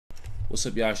What's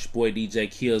up, y'all? It's your boy DJ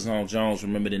Killzown Jones.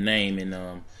 Remember the name.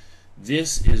 And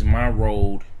this is my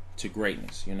road to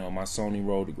greatness. You know, my Sony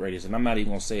road to greatness. And I'm not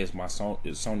even gonna say it's my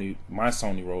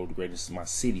Sony road to greatness. It's my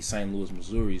city, St. Louis,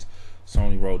 Missouri's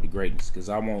Sony road to greatness. Because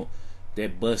I want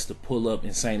that bus to pull up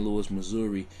in St. Louis,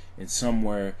 Missouri, and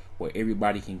somewhere where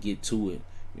everybody can get to it.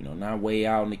 You know, not way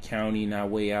out in the county, not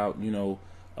way out.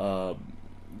 Out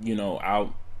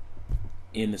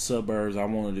in the suburbs. I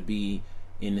wanted to be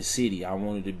in the city. I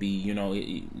wanted to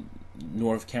be,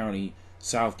 North County,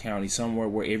 South County, somewhere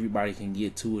where everybody can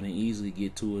get to it and easily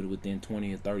get to it within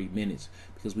 20 or 30 minutes,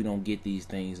 because we don't get these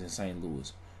things in St.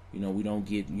 Louis. We don't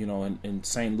get, and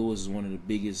St. Louis is one of the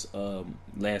biggest,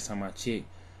 last time I checked,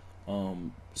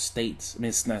 states, I mean,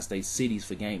 it's not states, cities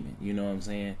for gaming, you know what I'm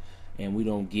saying? And we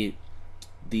don't get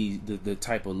the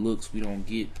type of looks, we don't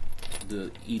get the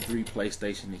E3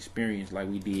 PlayStation experience like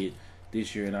we did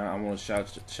this year, and I want to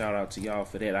shout out to y'all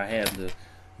for that. I have the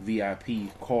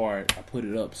VIP card. I put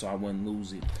it up so I wouldn't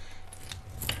lose it.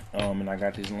 And I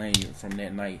got this lanyard from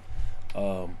that night.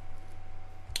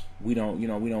 We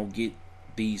don't get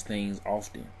these things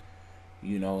often,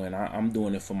 and I'm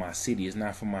doing it for my city. It's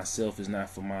not for myself. It's not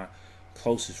for my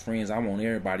closest friends. I want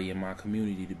everybody in my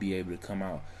community to be able to come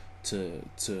out to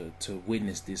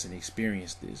witness this and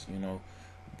experience this.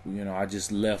 I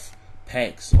just left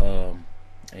PAX.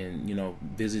 And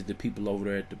visit the people over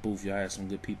there at the booth. Y'all had some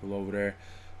good people over there.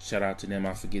 Shout out to them.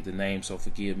 I forget the name, so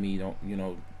forgive me. Don't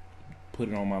put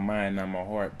it on my mind, not my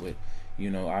heart. But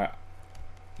I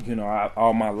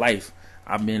all my life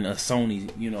I've been a Sony,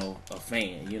 a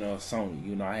fan,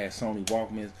 Sony. I had Sony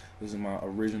Walkmans. This is my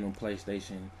original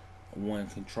PlayStation 1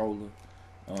 controller.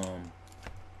 My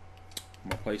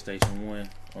PlayStation 1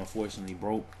 unfortunately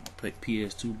broke. My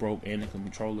PS2 broke, and the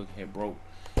controller had broke.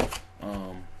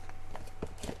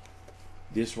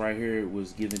 This right here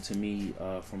was given to me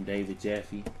from David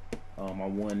Jaffe. I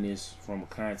won this from a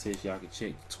contest. Y'all can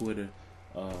check Twitter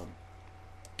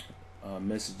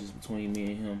messages between me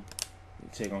and him.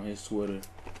 Check on his Twitter.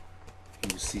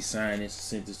 He signed this,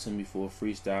 sent this to me for a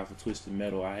freestyle for Twisted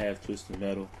Metal. I have Twisted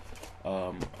Metal,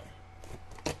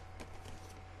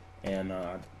 and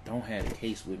I don't have the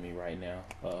case with me right now.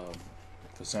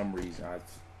 For some reason, I've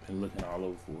been looking all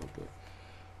over for it, but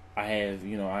I have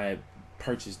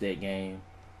purchased that game.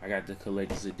 I got the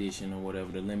collector's edition or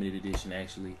whatever, the limited edition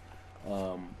actually,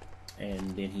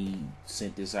 and then he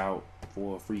sent this out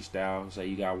for a freestyle. So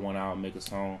you got 1 hour, make a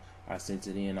song. I sent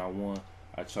it in, I won.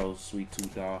 I chose Sweet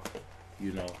Tooth Dog.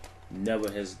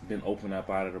 Never has been opened up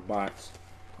out of the box.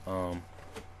 I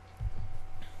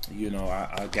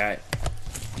got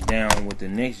down with the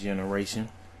next generation.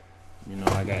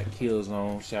 I got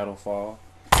Killzone, Shadowfall,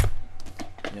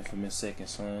 Infamous Second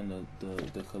Son,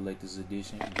 the collector's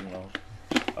edition.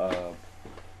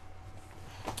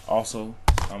 Also,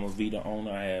 I'm a Vita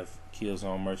owner. I have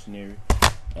Killzone Mercenary.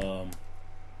 Let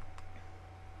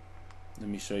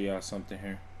me show y'all something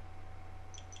here.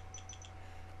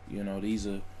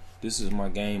 This is my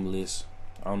game list.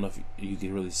 I don't know if you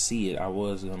can really see it. I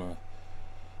was gonna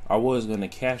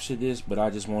capture this, but I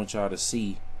just want y'all to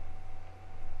see,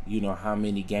 how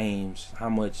many games, how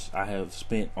much I have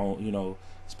spent on,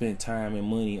 spend time and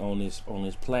money on this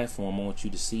platform. I want you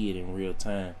to see it in real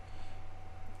time.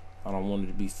 I don't want it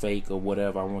to be fake or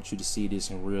whatever. I want you to see this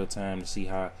in real time to see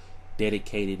how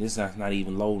dedicated. This is not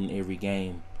even loading every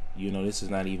game. This is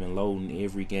not even loading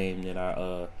every game that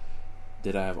I've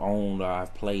owned or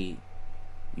I've played.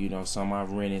 Some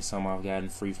I've rented, some I've gotten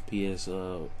free for PS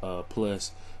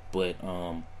Plus. But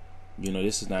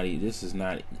this is not even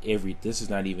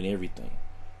everything.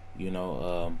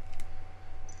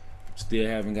 Still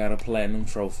haven't got a platinum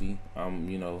trophy. I'm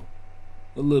a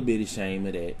little bit ashamed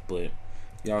of that, but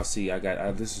y'all see I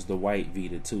got this is the white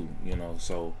Vita too,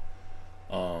 so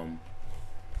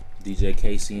DJ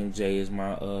KCMJ is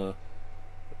my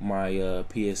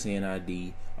PSN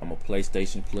ID. I'm a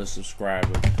PlayStation Plus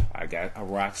subscriber. I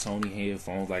rock Sony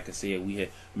headphones. Like I said, we had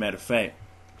matter of fact,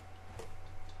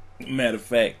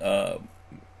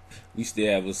 we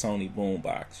still have a Sony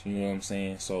boombox. You know what I'm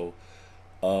saying? So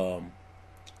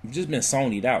just been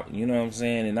Sony'd out. You know what I'm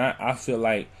saying? And I feel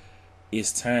like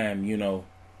it's time. And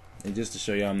just to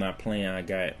show y'all I'm not playing, I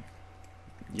got,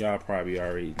 y'all probably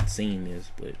already seen this,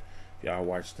 but y'all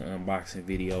watched the unboxing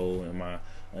video and my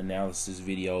analysis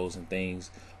videos and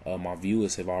things, my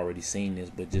viewers have already seen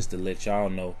this, but just to let y'all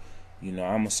know,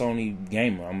 I'm a Sony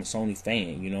gamer, I'm a Sony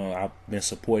fan. I've been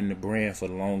supporting the brand for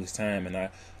the longest time, and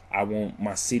I want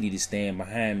my city to stand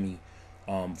behind me,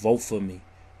 vote for me.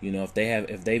 If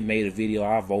they've made a video,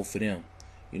 I'll vote for them.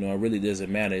 It really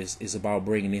doesn't matter. It's about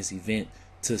bringing this event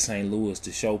to St. Louis,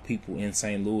 to show people in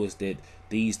St. Louis that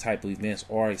these type of events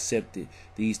are accepted,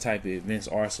 these type of events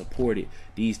are supported,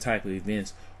 these type of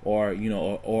events are, you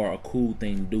know, are a cool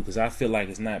thing to do. Because I feel like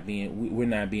we're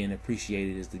not being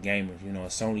appreciated as the gamers, you know,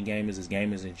 as Sony gamers, as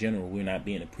gamers in general. We're not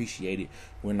being appreciated.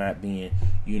 We're not being,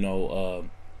 you know,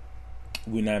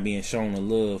 we're not being shown the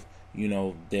love, you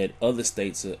know, that other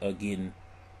states are getting,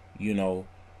 you know,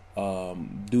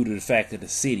 due to the fact of the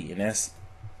city. And that's,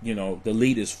 you know, the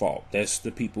leaders' fault. That's the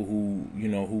people who, you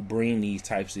know, who bring these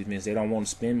types of events. They don't want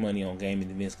to spend money on gaming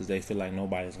events because they feel like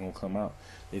nobody's going to come out.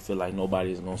 They feel like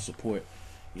nobody's going to support.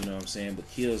 You know what I'm saying? But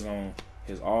Killzown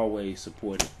has always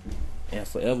supported and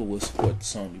forever will support the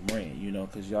Sony brand, you know,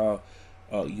 because y'all,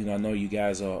 you know, I know you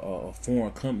guys are a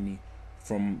foreign company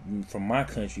from my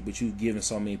country, but you've given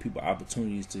so many people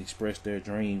opportunities to express their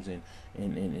dreams and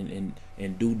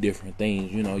do different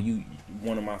things. You know,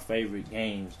 one of my favorite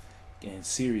games and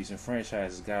series and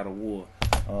franchises, God of War.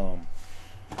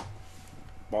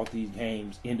 Bought these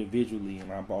games individually and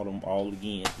I bought them all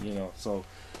again, you know. So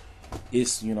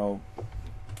it's, you know,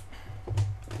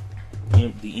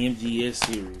 the MGS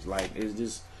series, like,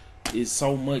 it's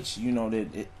so much, you know,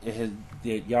 that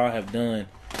that y'all have done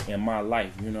in my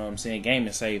life, you know what I'm saying?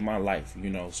 Gaming saved my life, you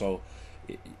know. So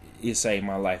it saved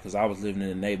my life because I was living in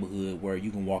a neighborhood where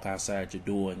you can walk outside your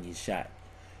door and get shot.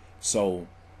 So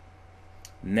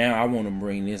now I want to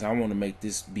bring this. I want to make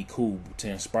this be cool to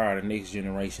inspire the next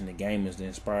generation of gamers, to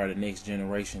inspire the next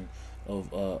generation of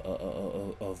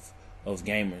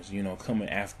gamers. You know, coming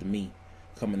after me,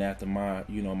 coming after my,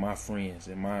 you know, my friends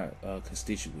and my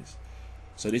constituents.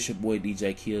 So this your boy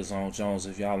DJ Killzown Jones.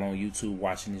 If y'all on YouTube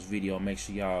watching this video, make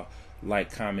sure y'all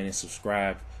like, comment, and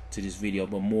subscribe to this video.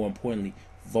 But more importantly,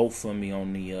 vote for me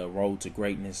on the Road to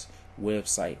Greatness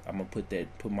website. I'm gonna put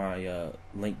my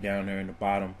link down there in the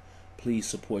bottom. Please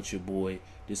support your boy.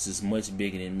 This is much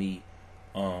bigger than me.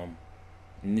 And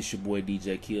this your boy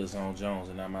DJ Killzown Jones,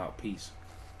 and I'm out. Peace.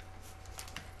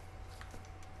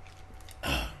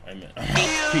 Amen.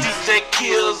 Peace. DJ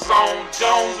Killzown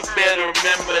Jones, better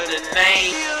remember the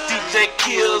name. DJ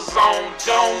Killzown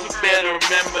Jones, better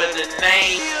remember the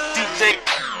name. DJ